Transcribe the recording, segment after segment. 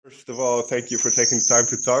First of all, thank you for taking the time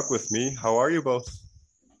to talk with me. How are you both?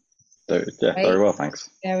 Yeah, very Great. well, thanks.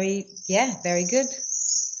 Very good.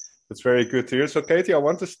 It's very good to hear. So, Katie, I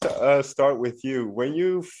want to start with you. When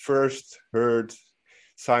you first heard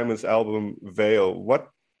Simon's album Veil, what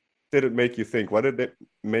did it make you think? What did it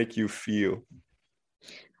make you feel?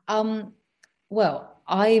 Um, well,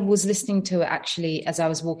 I was listening to it actually as I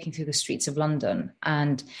was walking through the streets of London,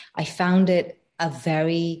 and I found it a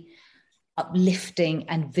very uplifting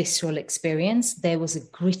and visceral experience. There was a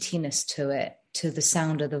grittiness to it, to the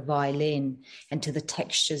sound of the violin and to the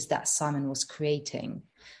textures that Simon was creating.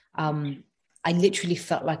 I literally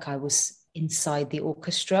felt like I was inside the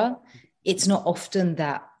orchestra. It's not often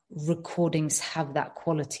that recordings have that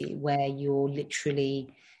quality where you're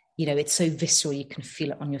literally, it's so visceral, you can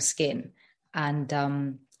feel it on your skin.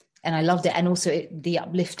 And I loved it. And also the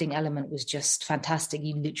uplifting element was just fantastic.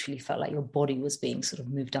 You literally felt like your body was being sort of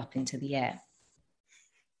moved up into the air.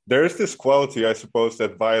 There is this quality, I suppose,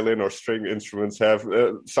 that violin or string instruments have.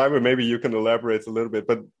 Simon, maybe you can elaborate a little bit,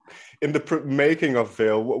 but in the making of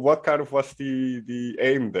Veil, what kind of was the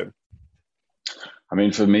aim then? I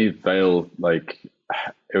mean, for me, Veil,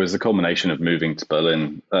 it was the culmination of moving to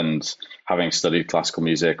Berlin and having studied classical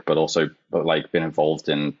music, but been involved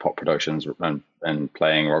in pop productions and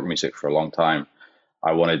playing rock music for a long time.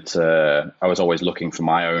 I was always looking for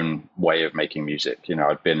my own way of making music.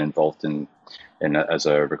 I'd been involved as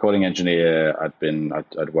a recording engineer.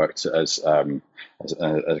 I'd worked as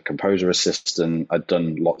a composer assistant. I'd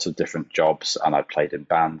done lots of different jobs, and I'd played in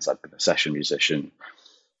bands. I'd been a session musician.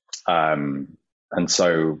 And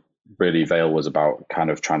so really Veil was about kind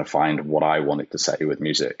of trying to find what I wanted to say with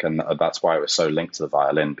music. And that's why it was so linked to the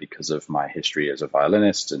violin, because of my history as a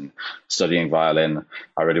violinist and studying violin.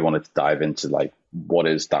 I really wanted to dive into what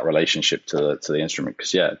is that relationship to the instrument?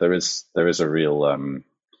 Because there is a real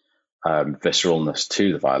visceralness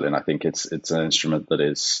to the violin. I think it's an instrument that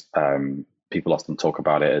is, people often talk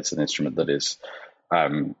about it. It's an instrument that is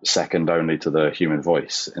second only to the human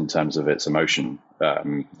voice in terms of its emotion,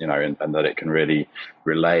 and that it can really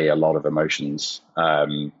relay a lot of emotions.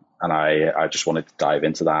 And I just wanted to dive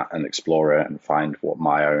into that and explore it and find what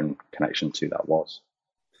my own connection to that was.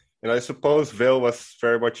 And I suppose Veil was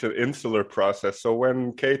very much an insular process. So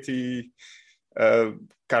when Katie kind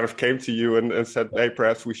of came to you and said, hey,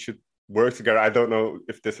 perhaps we should work together, I don't know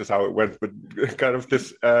if this is how it went, but kind of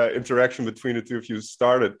this interaction between the two of you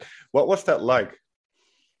started. What was that like?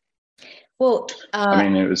 Well, I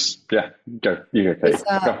mean, it was, go, you go, Kate.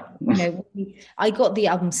 I got the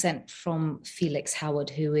album sent from Felix Howard,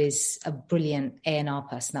 who is a brilliant A&R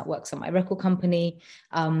person that works at my record company.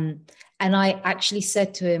 And I actually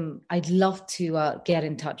said to him, I'd love to get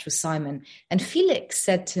in touch with Simon. And Felix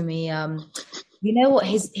said to me, you know what,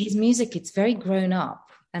 his music, it's very grown up.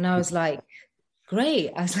 And I was like, great.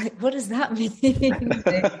 I was like, what does that mean?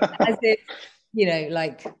 As if,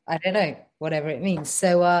 I don't know, whatever it means.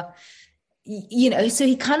 So, so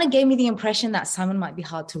he kind of gave me the impression that Simon might be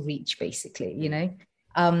hard to reach, basically,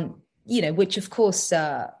 which of course,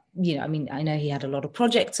 I know he had a lot of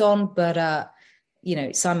projects on, but,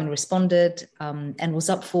 Simon responded and was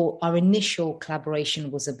up for our initial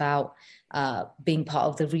collaboration was about being part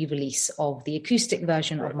of the re-release of the acoustic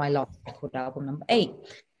version of my last record, album number 8.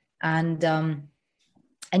 And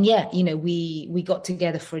we got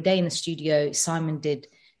together for a day in the studio. Simon did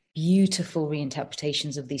beautiful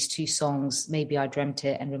reinterpretations of these two songs, Maybe I Dreamt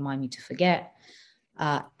It and Remind Me to Forget.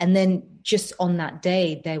 And then just on that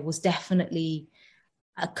day, there was definitely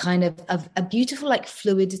a kind of a beautiful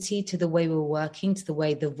fluidity to the way we were working, to the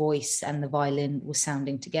way the voice and the violin were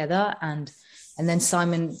sounding together. And then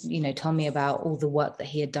Simon, told me about all the work that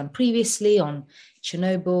he had done previously on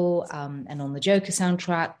Chernobyl and on the Joker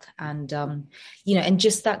soundtrack. And, and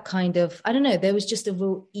just that kind of, I don't know, there was just a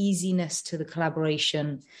real easiness to the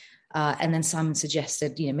collaboration. And then Simon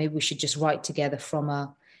suggested, maybe we should just write together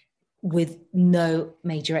with no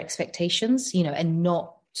major expectations, and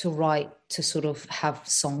not to write to sort of have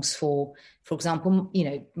songs for example,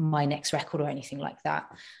 my next record or anything like that.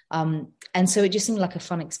 And so it just seemed like a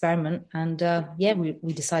fun experiment. And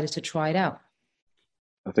we decided to try it out.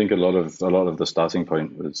 I think a lot of the starting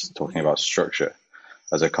point was talking about structure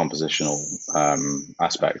as a compositional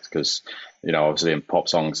aspect, because obviously in pop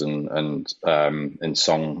songs and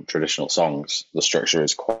in traditional songs, the structure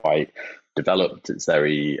is quite developed. It's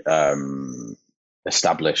very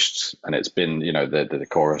established, and it's been the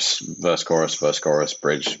chorus, verse,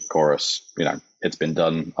 bridge, chorus. It's been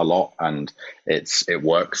done a lot, and it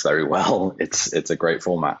works very well. It's a great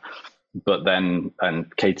format. But then,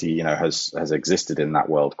 and Katie, has existed in that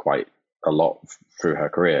world quite a lot through her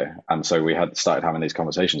career. And so we had started having these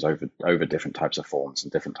conversations over different types of forms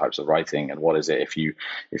and different types of writing. And what is it if you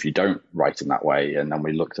don't write in that way? And then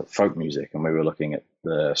we looked at folk music, and we were looking at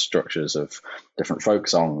the structures of different folk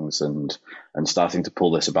songs and starting to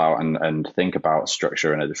pull this about and think about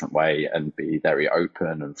structure in a different way and be very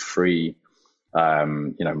open and free,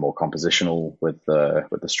 more compositional with the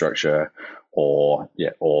structure, or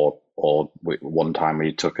one time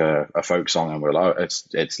we took a folk song and we're like, oh,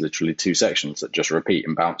 it's literally two sections that just repeat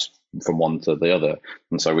and bounce from one to the other.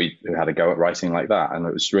 And so we had a go at writing like that. And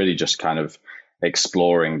it was really just kind of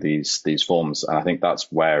exploring these forms. And I think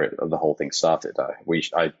that's where the whole thing started.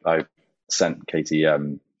 I sent Katie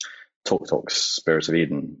Talk Talk's Spirit of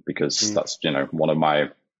Eden, because that's, one of my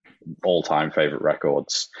all-time favorite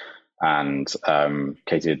records. And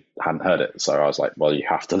Katie hadn't heard it. So I was like, well, you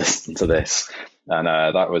have to listen to this. And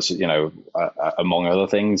that was, among other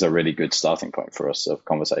things, a really good starting point for us of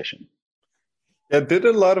conversation. Yeah, did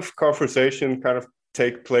a lot of conversation kind of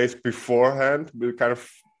take place beforehand, kind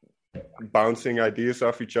of bouncing ideas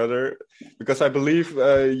off each other? Because I believe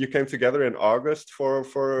you came together in August for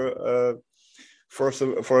a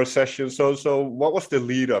session. So what was the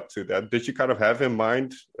lead up to that? Did you kind of have in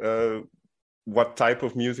mind what type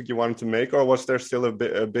of music you wanted to make, or was there still a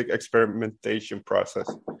big experimentation process?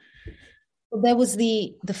 Well, there was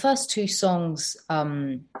the first two songs,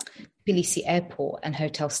 Tbilisi Airport and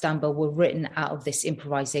Hotel Stambaugh, were written out of this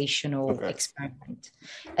improvisational experiment.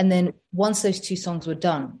 And then once those two songs were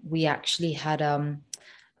done, we actually had a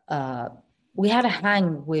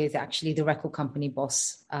hang with actually the record company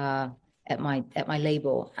boss at my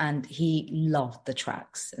label, and he loved the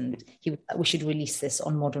tracks, and we should release this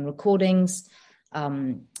on Modern Recordings,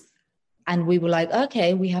 and we were like,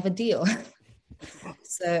 okay, we have a deal.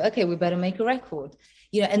 So okay, we better make a record,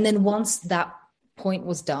 and then once that point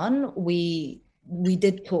was done, we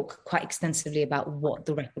did talk quite extensively about what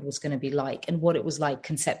the record was going to be like and what it was like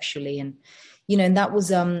conceptually, and and that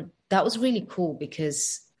was really cool,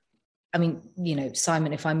 because I mean,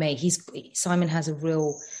 Simon, if I may, Simon has a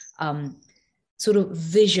real sort of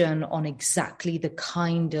vision on exactly the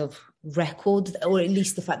kind of record, or at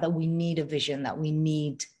least the fact that we need a vision, that we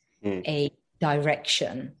need a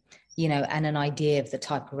direction, and an idea of the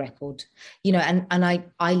type of record, and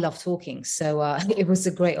I love talking. So it was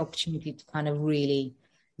a great opportunity to kind of really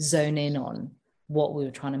zone in on what we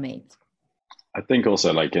were trying to make. I think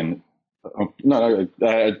also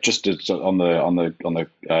just on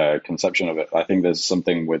the conception of it, I think there's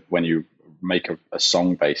something with when you make a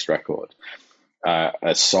song-based record,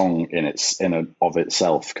 a song of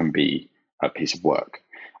itself can be a piece of work,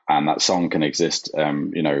 and that song can exist,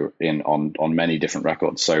 on many different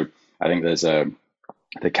records. So I think there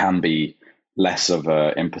can be less of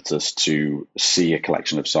an impetus to see a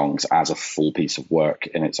collection of songs as a full piece of work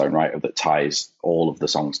in its own right that ties all of the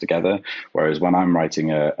songs together. Whereas when I'm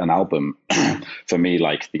writing an album, for me,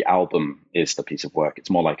 like, the album is the piece of work. It's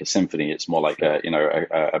more like a symphony. It's more like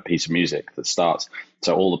a piece of music that starts.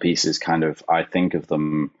 So all the pieces kind of, I think of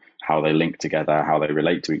them, how they link together, how they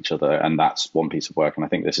relate to each other. And that's one piece of work. And I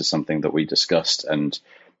think this is something that we discussed. And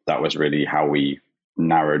that was really how we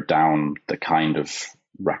narrowed down the kind of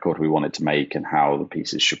record we wanted to make and how the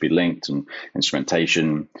pieces should be linked and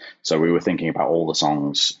instrumentation. So we were thinking about all the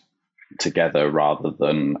songs together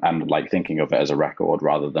thinking of it as a record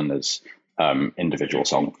rather than as individual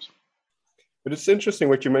songs. But it's interesting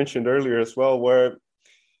what you mentioned earlier as well, where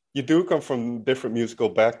you do come from different musical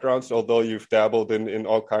backgrounds, although you've dabbled in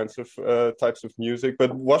all kinds of types of music.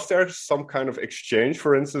 But was there some kind of exchange?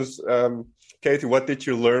 For instance, Katie, what did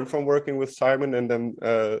you learn from working with Simon? And then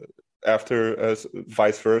after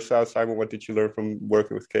vice versa, Simon, what did you learn from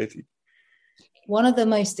working with Katie? One of the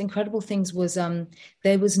most incredible things was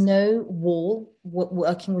there was no wall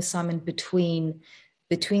working with Simon between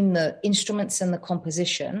the instruments and the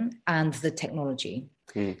composition and the technology.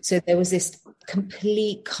 So there was this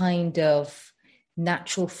complete kind of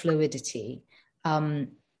natural fluidity.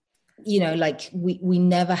 Like we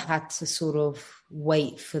never had to sort of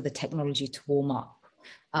wait for the technology to warm up,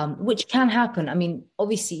 which can happen. I mean,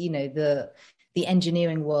 obviously, the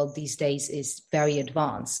engineering world these days is very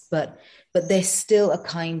advanced, but there's still a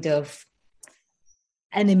kind of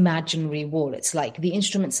an imaginary wall. It's like the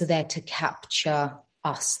instruments are there to capture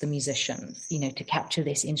us, the musicians, to capture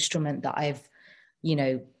this instrument that I've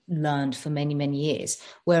learned for many, many years.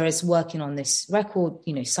 Whereas working on this record,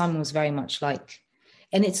 Simon was very much like,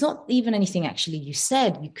 and it's not even anything actually you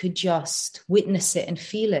said, you could just witness it and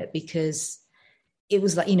feel it, because it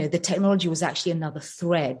was like, the technology was actually another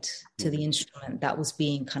thread to the instrument that was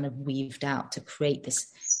being kind of weaved out to create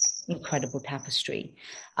this incredible tapestry.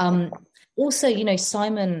 Also,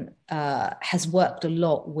 Simon has worked a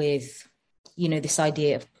lot with, this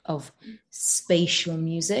idea of spatial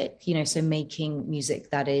music, so making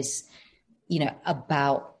music that is,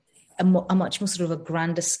 about a much more sort of a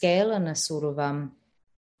grander scale and a sort of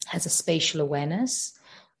has a spatial awareness.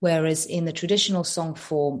 Whereas in the traditional song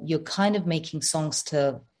form, you're kind of making songs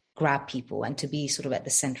to grab people and to be sort of at the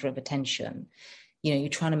center of attention. You're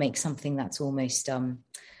trying to make something that's almost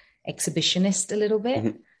exhibitionist a little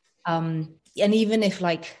bit. Mm-hmm. And even if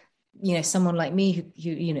someone like me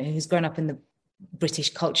who's grown up in the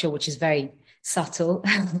British culture, which is very subtle,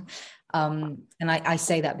 and I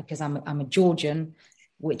say that because I'm a Georgian,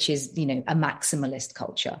 which is, a maximalist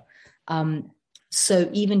culture. So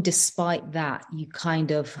even despite that, you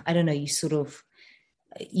kind of, I don't know, you sort of,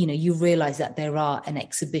 you realize that there are an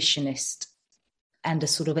exhibitionist and a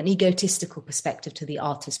sort of an egotistical perspective to the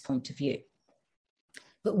artist's point of view.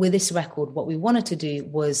 But with this record, what we wanted to do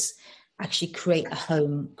was actually create a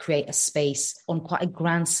home, create a space on quite a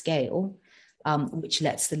grand scale, which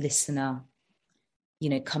lets the listener,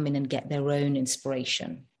 come in and get their own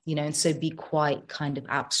inspiration, and so be quite kind of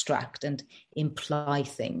abstract and imply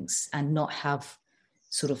things and not have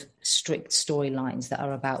sort of strict storylines that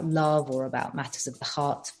are about love or about matters of the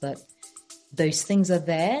heart. But those things are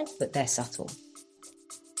there, but they're subtle.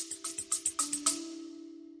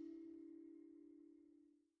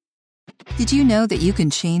 Did you know that you can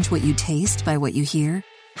change what you taste by what you hear?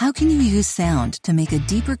 How can you use sound to make a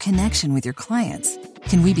deeper connection with your clients?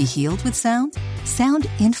 Can we be healed with sound? Sound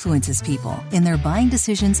influences people in their buying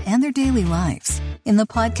decisions and their daily lives. In the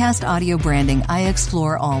podcast Audio Branding, I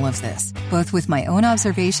explore all of this, both with my own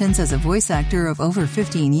observations as a voice actor of over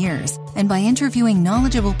 15 years and by interviewing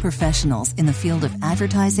knowledgeable professionals in the field of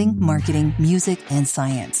advertising, marketing, music, and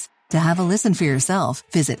science. To have a listen for yourself,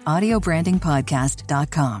 visit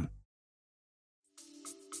audiobrandingpodcast.com.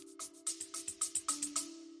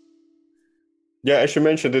 Yeah, as you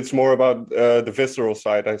mentioned, it's more about the visceral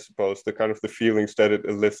side, I suppose, the kind of the feelings that it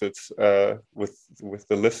elicits with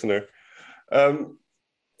the listener. And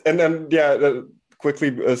then,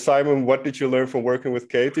 quickly, Simon, what did you learn from working with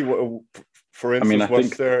Katy? For instance, was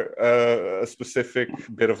there a specific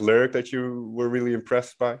bit of lyric that you were really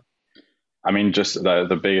impressed by? I mean, just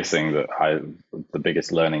the biggest thing the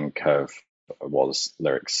biggest learning curve was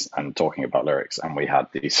lyrics and talking about lyrics. And we had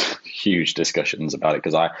these huge discussions about it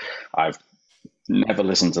because I've never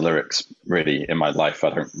listened to lyrics really in my life. I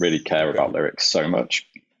don't really care about lyrics so much.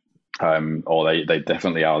 Or they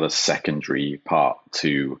definitely are the secondary part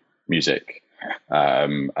to music.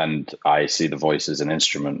 And I see the voice as an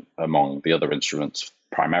instrument among the other instruments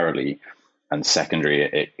primarily, and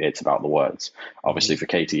secondary, it's about the words. Obviously for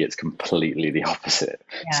Katy, it's completely the opposite.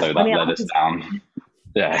 Yeah. So that led us down.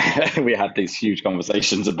 Yeah, we had these huge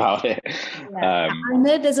conversations about it. Yeah. I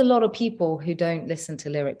know there's a lot of people who don't listen to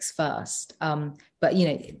lyrics first, but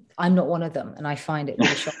I'm not one of them, and I find it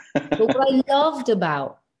really shocking. But what I loved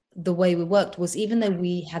about the way we worked was, even though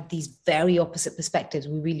we had these very opposite perspectives,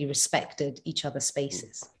 we really respected each other's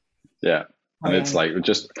spaces. Yeah, and it's it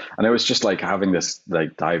was just like having this,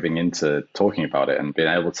 like diving into talking about it and being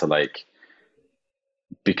able to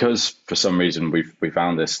because for some reason we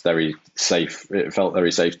found this very safe. It felt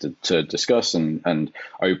very safe to discuss and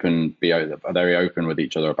be very open with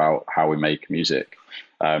each other about how we make music.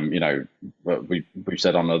 We've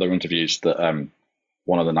said on other interviews that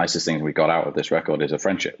one of the nicest things we got out of this record is a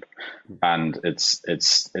friendship, and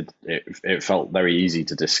it felt very easy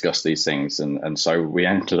to discuss these things, and so we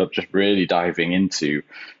ended up just really diving into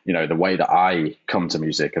the way that I come to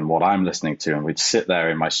music and what I'm listening to, and we'd sit there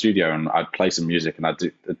in my studio and I'd play some music and I'd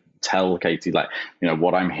tell Katy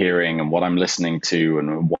what I'm hearing and what I'm listening to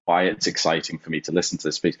and why it's exciting for me to listen to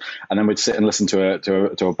this piece. And then we'd sit and listen to a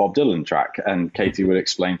Bob Dylan track, and Katy would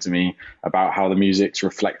explain to me about how the music's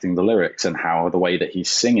reflecting the lyrics and how the way that he's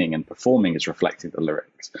singing and performing is reflecting the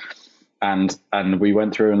lyrics. And we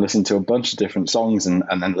went through and listened to a bunch of different songs and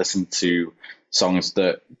then listened to songs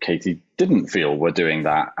that Katy didn't feel were doing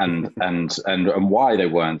that and why they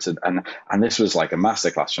weren't. And this was like a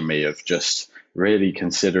masterclass for me of just really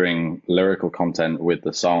considering lyrical content with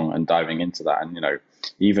the song and diving into that. And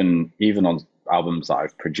even on albums that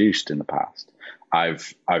I've produced in the past,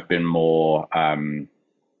 I've been more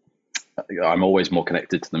I'm always more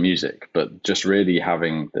connected to the music, but just really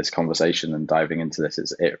having this conversation and diving into this,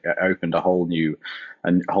 it opened a whole new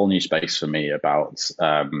space for me about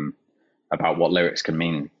what lyrics can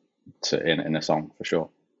mean in a song, for sure.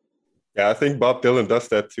 Yeah, I think Bob Dylan does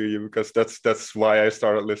that to you, because that's why I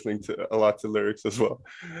started listening to a lot to lyrics as well.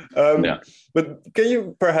 But can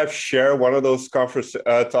you perhaps share one of those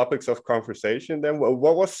topics of conversation then?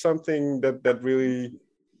 What was something that really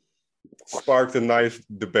sparked a nice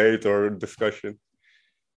debate or discussion?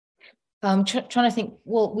 I'm trying to think.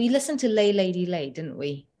 Well, we listened to Lay Lady Lay, didn't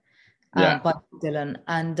we? Yeah. By Dylan.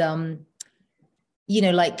 And, you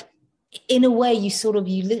know, like in a way you sort of,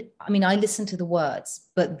 I mean, I listen to the words,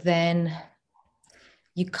 but then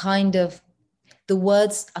you kind of, the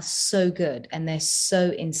words are so good and they're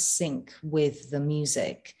so in sync with the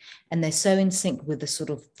music, and they're so in sync with the sort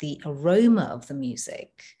of the aroma of the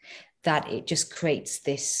music, that it just creates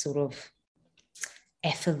this sort of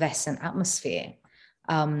effervescent atmosphere.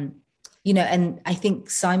 You know, and I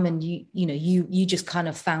think, Simon, you just kind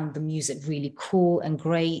of found the music really cool and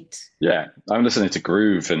great. Yeah, I'm listening to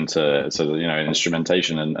groove and to you know,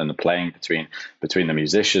 instrumentation and the playing between the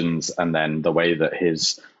musicians, and then the way that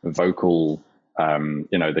his vocal,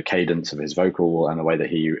 you know, the cadence of his vocal and the way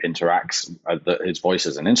that he interacts, that his voice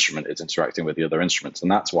as an instrument is interacting with the other instruments,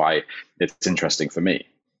 and that's why it's interesting for me.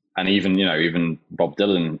 And even Bob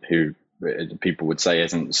Dylan, who people would say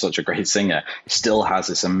isn't such a great singer, still has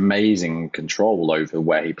this amazing control over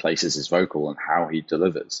where he places his vocal and how he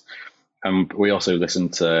delivers. And we also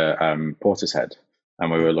listened to Portishead,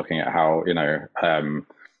 and we were looking at how, you know,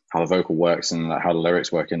 how the vocal works and how the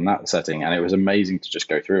lyrics work in that setting. And it was amazing to just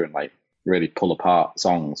go through and like really pull apart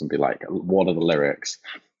songs and be like, what are the lyrics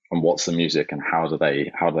and what's the music and how do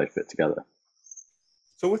they fit together?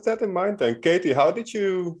 So with that in mind then, Katie, how did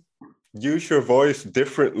you use your voice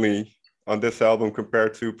differently on this album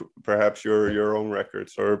compared to perhaps your own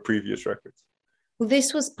records or previous records? Well,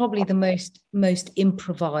 this was probably the most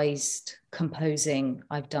improvised composing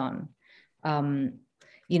I've done.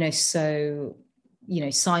 You know, so, you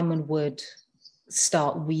know, Simon would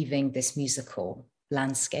start weaving this musical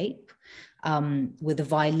landscape with the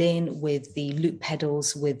violin, with the loop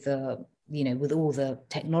pedals, with the, you know, with all the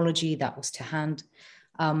technology that was to hand.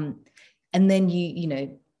 And then you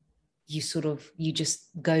know, you just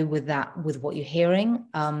go with that, with what you're hearing.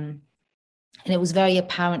 And it was very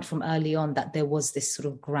apparent from early on that there was this sort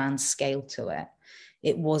of grand scale to it.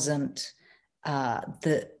 It wasn't at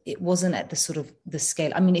the sort of the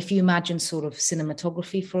scale. I mean, if you imagine sort of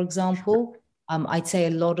cinematography, for example, I'd say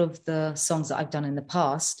a lot of the songs that I've done in the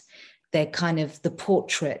past, they're kind of the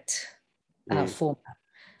portrait format.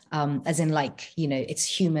 As in, like, you know, it's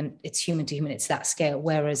human to human, it's that scale.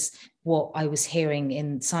 Whereas what I was hearing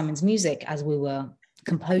in Simon's music as we were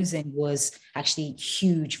composing was actually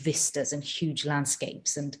huge vistas and huge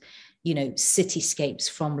landscapes and, you know, cityscapes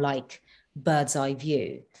from like bird's eye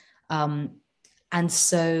view. And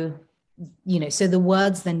so, you know, so the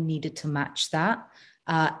words then needed to match that.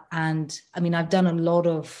 And I mean, I've done a lot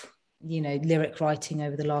of, you know, lyric writing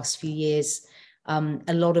over the last few years.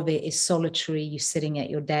 A lot of it is solitary. You're sitting at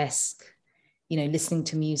your desk, you know, listening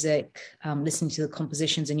to music, listening to the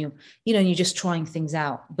compositions, and you're just trying things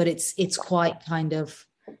out. But it's quite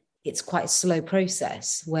a slow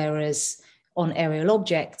process. Whereas on Aerial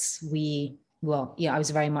Objects, I was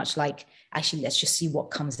very much like, actually, let's just see what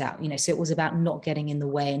comes out. You know, so it was about not getting in the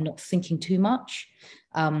way and not thinking too much,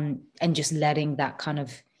 and just letting that kind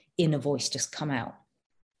of inner voice just come out.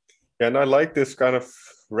 And I like this kind of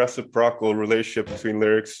reciprocal relationship between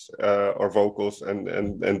lyrics or vocals and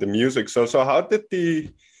the music. So how did the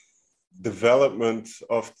development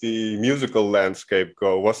of the musical landscape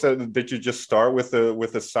go? Did you just start with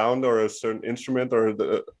a sound or a certain instrument or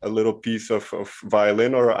a little piece of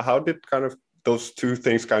violin, or how did kind of those two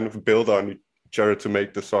things kind of build on each other to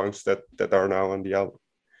make the songs that are now on the album?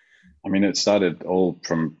 I mean, it started all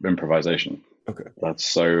from improvisation. Okay. That's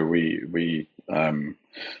so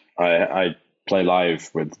I play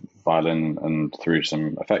live with violin and through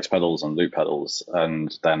some effects pedals and loop pedals,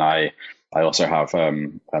 and then I also have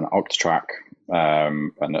an Octatrack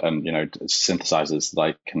and you know, synthesizers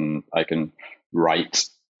that I can write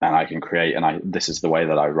and I can create, and this is the way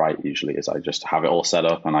that I write usually, is I just have it all set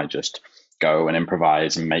up and I just go and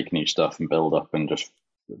improvise and make new stuff and build up and just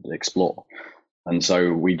explore. And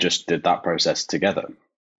so we just did that process together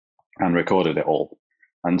and recorded it all.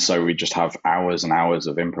 And so we just have hours and hours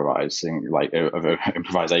of improvising, like of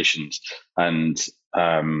improvisations, and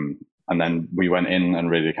then we went in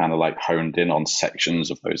and really kind of like honed in on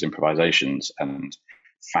sections of those improvisations and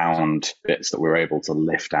found bits that we were able to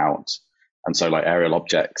lift out. And so, like, Aerial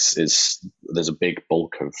Objects there's a big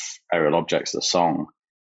bulk of Aerial Objects, the song,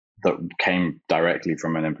 that came directly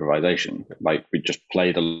from an improvisation. Like, we just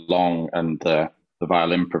played along, and the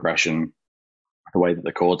violin progression, the way that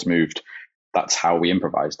the chords moved, that's how we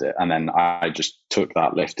improvised it. And then I just took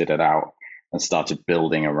that, lifted it out, and started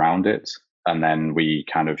building around it. And then we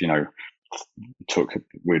kind of, you know,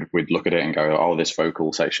 we'd look at it and go, oh, this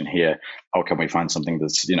vocal section here, oh, can we find something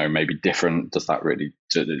that's, you know, maybe different? Does that really,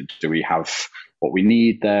 do we have what we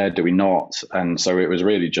need there? Do we not? And so it was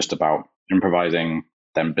really just about improvising,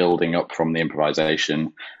 then building up from the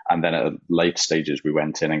improvisation. And then at later stages, we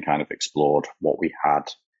went in and kind of explored what we had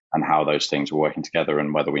and how those things were working together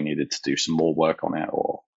and whether we needed to do some more work on it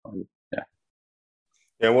or, yeah.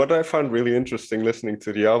 Yeah, what I found really interesting listening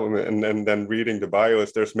to the album and then reading the bio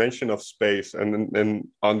is there's mention of space. And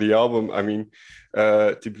on the album, I mean,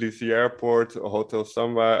 Tbilisi Airport, Hotel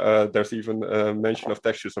Samba, there's even a mention of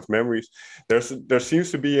Textures of Memories. There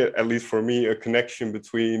seems to be, at least for me, a connection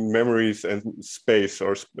between memories and space,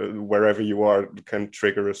 or wherever you are can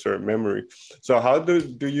trigger a certain memory. So how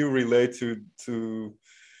do you relate to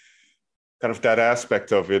kind of that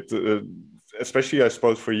aspect of it? Especially, I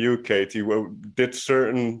suppose, for you, Katie, did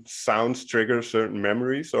certain sounds trigger certain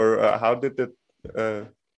memories, or how did that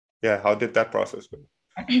process go?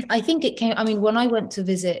 I think it came, I mean, when I went to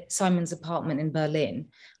visit Simon's apartment in Berlin,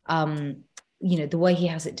 the way he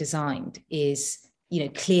has it designed is,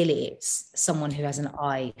 clearly it's someone who has an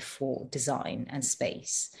eye for design and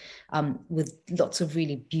space, with lots of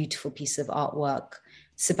really beautiful pieces of artwork.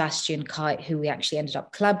 Sebastian Kite, who we actually ended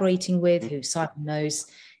up collaborating with, who Simon knows,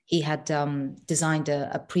 he had designed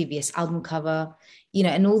a previous album cover,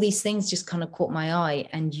 and all these things just kind of caught my eye.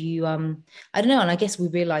 And I don't know, and I guess we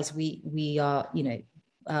realized we are, we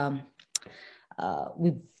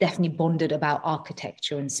definitely bonded about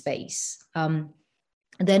architecture and space.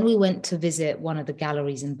 Then we went to visit one of the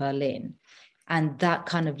galleries in Berlin, and that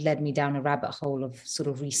kind of led me down a rabbit hole of sort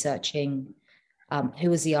of researching who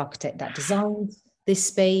was the architect that designed this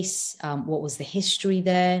space, what was the history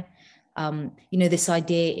there. This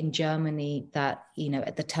idea in Germany that,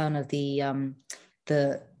 at the turn of the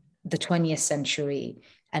 20th century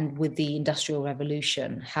and with the Industrial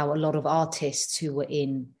Revolution, how a lot of artists who were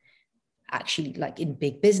in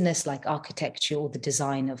big business, like architecture or the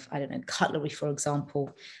design of, cutlery, for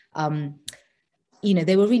example,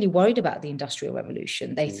 they were really worried about the Industrial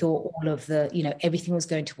Revolution. They thought all of the, everything was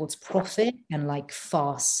going towards profit and like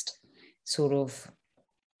fast sort of,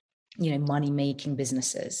 money-making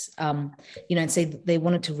businesses, and so they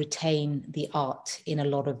wanted to retain the art in a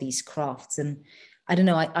lot of these crafts. And I don't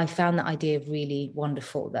know, I found that idea really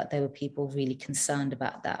wonderful, that there were people really concerned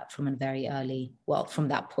about that from a very early, from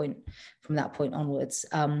that point onwards.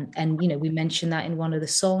 And, we mentioned that in one of the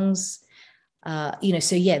songs,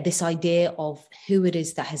 this idea of who it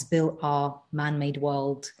is that has built our man-made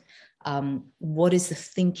world. What is the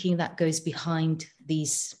thinking that goes behind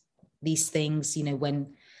these things,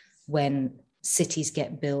 when cities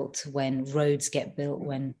get built, when roads get built,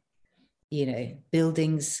 when,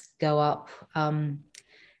 buildings go up, and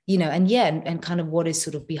kind of what is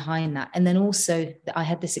sort of behind that. And then also I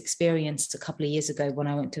had this experience a couple of years ago when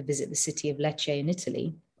I went to visit the city of Lecce in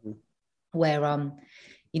Italy, where, I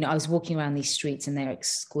was walking around these streets and they're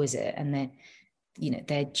exquisite, and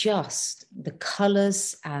they're just, the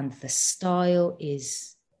colors and the style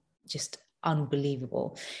is just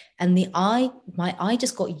unbelievable. And my eye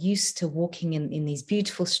just got used to walking in these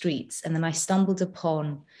beautiful streets. And then I stumbled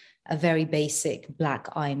upon a very basic black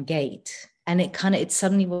iron gate. And it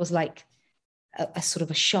suddenly was like a sort of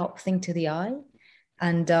a sharp thing to the eye.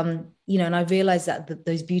 And, and I realized that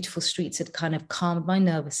those beautiful streets had kind of calmed my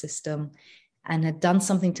nervous system and had done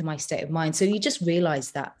something to my state of mind. So you just realize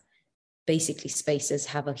that basically spaces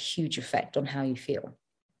have a huge effect on how you feel.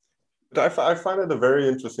 I find it a very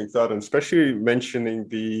interesting thought, and especially mentioning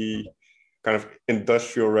the kind of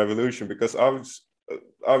Industrial Revolution, because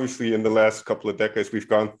obviously in the last couple of decades, we've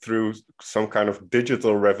gone through some kind of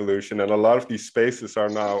digital revolution, and a lot of these spaces are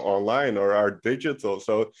now online or are digital.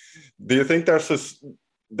 So do you think there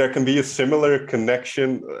can be a similar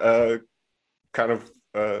connection, kind of,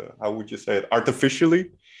 how would you say it,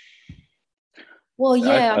 artificially? Well,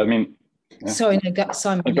 yeah. I mean... Yeah. Sorry, no,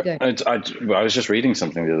 Simon, you go. I was just reading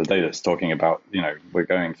something the other day that's talking about, we're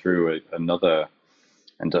going through another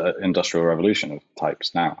industrial revolution of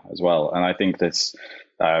types now as well. And I think this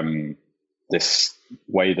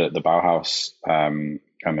way that the Bauhaus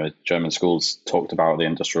German schools talked about the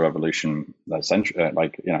industrial revolution a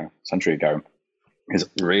century ago is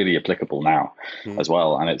really applicable now as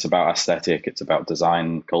well. And it's about aesthetic, it's about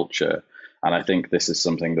design, culture. And I think this is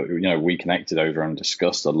something that, we connected over and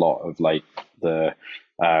discussed a lot of like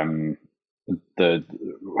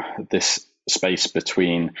this space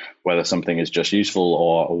between whether something is just useful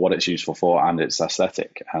or what it's useful for, and its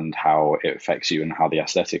aesthetic and how it affects you and how the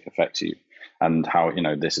aesthetic affects you, and how,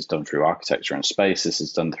 this is done through architecture and space. This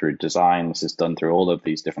is done through design. This is done through all of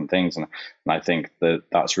these different things. And I think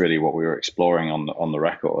that's really what we were exploring on the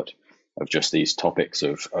record, of just these topics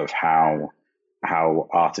of how how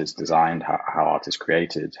art is designed, how art is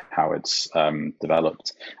created, how it's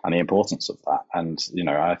developed, and the importance of that. And,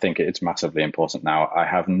 I think it's massively important now. I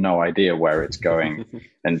have no idea where it's going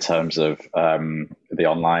in terms of the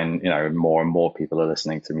online, more and more people are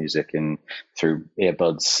listening to music through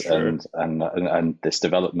earbuds. Sure. and this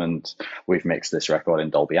development. We've mixed this record in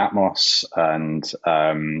Dolby Atmos and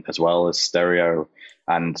as well as stereo.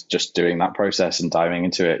 And just doing that process and diving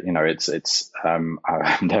into it, I'm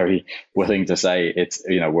very willing to say it's,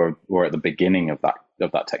 we're at the beginning of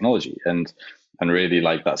that technology, and really,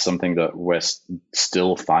 like, that's something that we're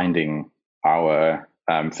still finding our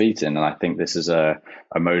feet in. And I think this is a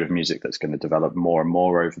mode of music that's going to develop more and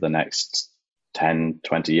more over the next 10,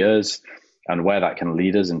 20 years. And where that can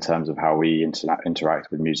lead us in terms of how we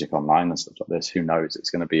interact with music online and stuff like this, who knows? It's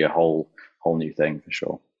going to be a whole new thing for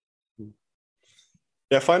sure.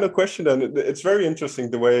 Yeah, final question then. It's very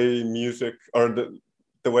interesting the way music, or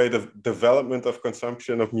the way the development of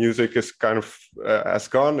consumption of music is kind of has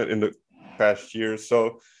gone in the past years.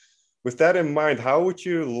 So with that in mind, how would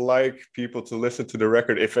you like people to listen to the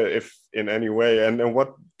record, if in any way, and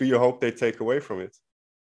what do you hope they take away from it?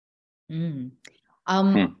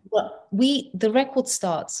 Well, the record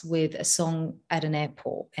starts with a song at an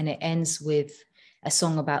airport, and it ends with a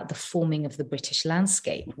song about the forming of the British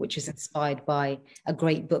landscape, which is inspired by a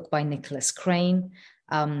great book by Nicholas Crane.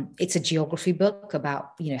 It's a geography book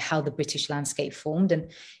about, how the British landscape formed.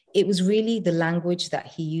 And it was really the language that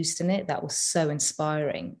he used in it that was so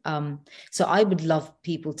inspiring. So I would love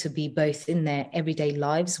people to be both in their everyday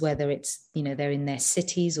lives, whether it's, they're in their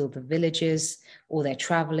cities or the villages, or they're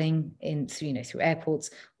traveling through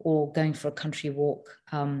airports, or going for a country walk,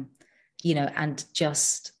 and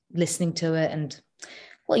just listening to it. And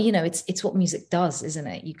well, it's what music does, isn't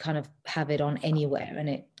it? You kind of have it on anywhere and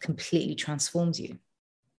it completely transforms you.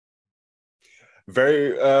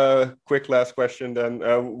 Very quick last question then.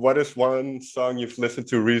 What is one song you've listened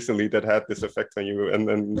to recently that had this effect on you? And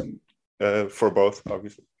then for both,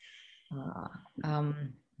 obviously.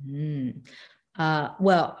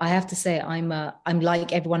 Well, I have to say I'm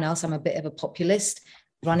like everyone else. I'm a bit of a populist.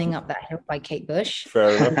 Running Up That Hill by Kate Bush.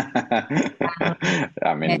 Fair enough.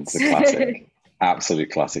 I mean, it's a classic. Absolute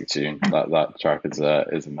classic tune. That track is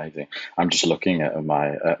amazing. I'm just looking at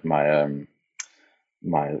my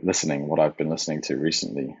listening, what I've been listening to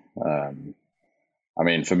recently. I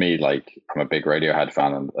mean, for me, like, I'm a big Radiohead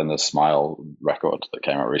fan, and the Smile record that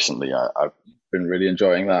came out recently, I've been really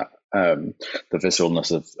enjoying that. The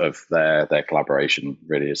visceralness of their collaboration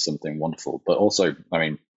really is something wonderful. But also, I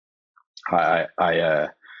mean,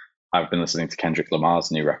 I've been listening to Kendrick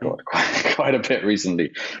Lamar's new record quite a bit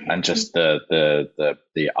recently, and just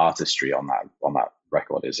the artistry on that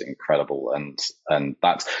record is incredible, and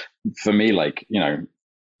that's, for me, like,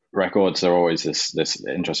 records are always this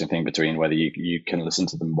interesting thing between whether you can listen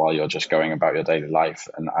to them while you're just going about your daily life,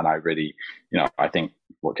 and I really, I think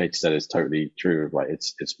what Katie said is totally true. Like,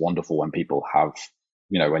 it's wonderful when people have,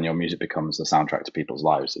 when your music becomes the soundtrack to people's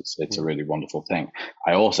lives. It's a really wonderful thing.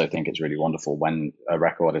 I also think it's really wonderful when a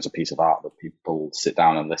record is a piece of art that people sit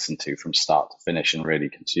down and listen to from start to finish and really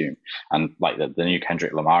consume. And like the new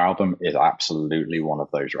Kendrick Lamar album is absolutely one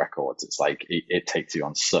of those records. It's like it takes you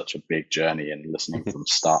on such a big journey, and listening from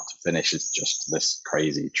start to finish is just this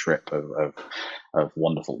crazy trip of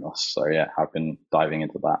wonderfulness. So yeah, I've been diving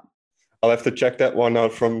into that. I'll have to check that one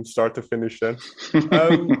out from start to finish then.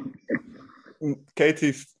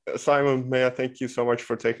 Katie, Simon, may I thank you so much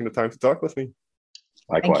for taking the time to talk with me.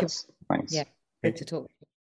 Likewise. Thanks. Yeah, good to talk.